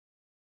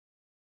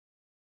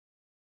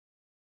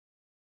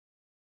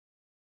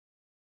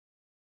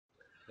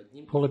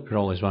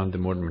Polypyrrole is one of the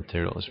modern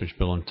materials which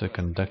belong to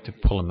conductive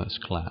polymers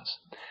class.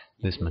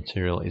 This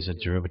material is a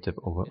derivative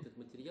of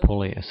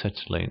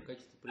polyacetylene,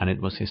 and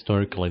it was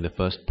historically the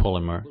first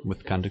polymer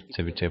with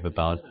conductivity of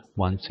about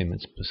 1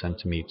 Siemens per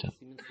centimeter.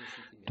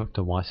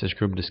 Dr. Weiss's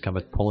group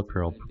discovered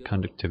polypyrrole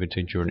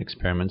conductivity during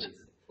experiments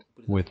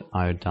with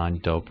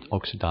iodine-doped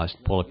oxidized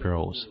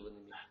polypyrroles.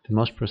 The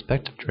most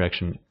prospective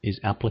direction is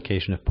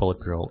application of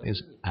polypyrrole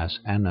as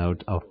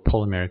anode of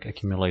polymeric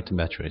accumulator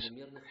batteries.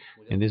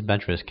 In these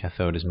batteries,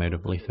 cathode is made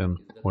of lithium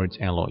or its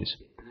alloys.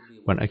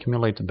 When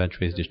accumulator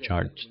battery is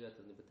discharged,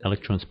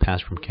 electrons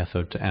pass from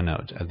cathode to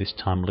anode. At this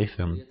time,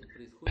 lithium,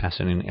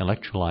 passing an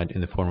electrolyte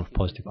in the form of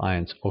positive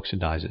ions,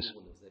 oxidizes.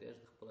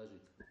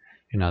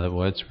 In other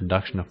words,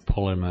 reduction of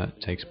polymer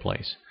takes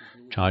place.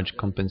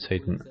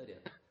 Charge-compensating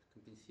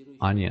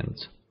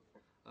anions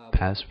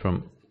pass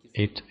from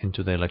it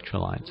into the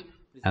electrolyte,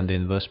 and the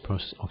inverse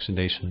process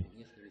oxidation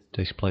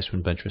takes place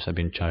when batteries are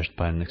being charged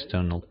by an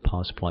external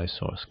power supply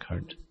source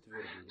current.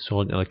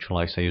 Solid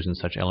electrolytes are used in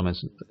such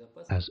elements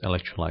as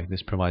electrolyte.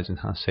 This provides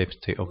enhanced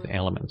safety of the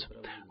element.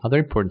 Other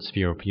important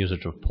sphere of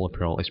usage of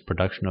polypyrrole is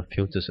production of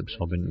filters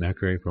absorbing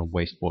mercury from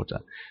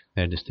wastewater.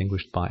 They are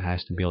distinguished by high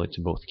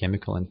stability, both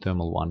chemical and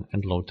thermal one,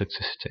 and low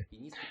toxicity.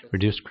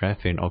 Reduced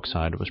graphene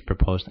oxide was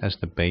proposed as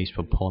the base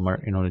for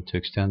polymer in order to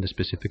extend the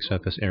specific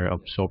surface area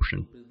of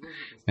absorption.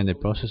 In the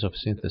process of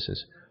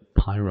synthesis,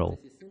 pyrrole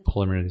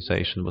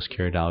polymerization was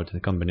carried out in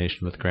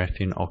combination with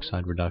graphene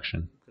oxide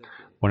reduction.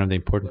 One of the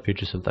important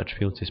features of such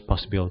fields is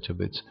possibility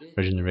of its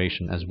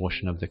regeneration, as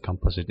washing of the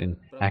composite in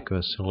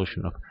aqueous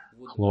solution of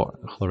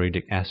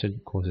chloridic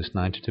acid causes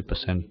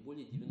 92%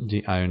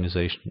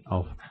 deionization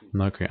of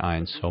mercury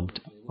ions sorbed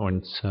on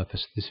its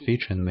surface. This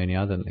feature and many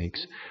other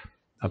makes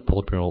a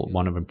polypyrrole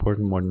one of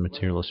important modern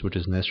materials which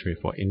is necessary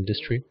for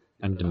industry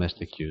and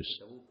domestic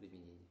use.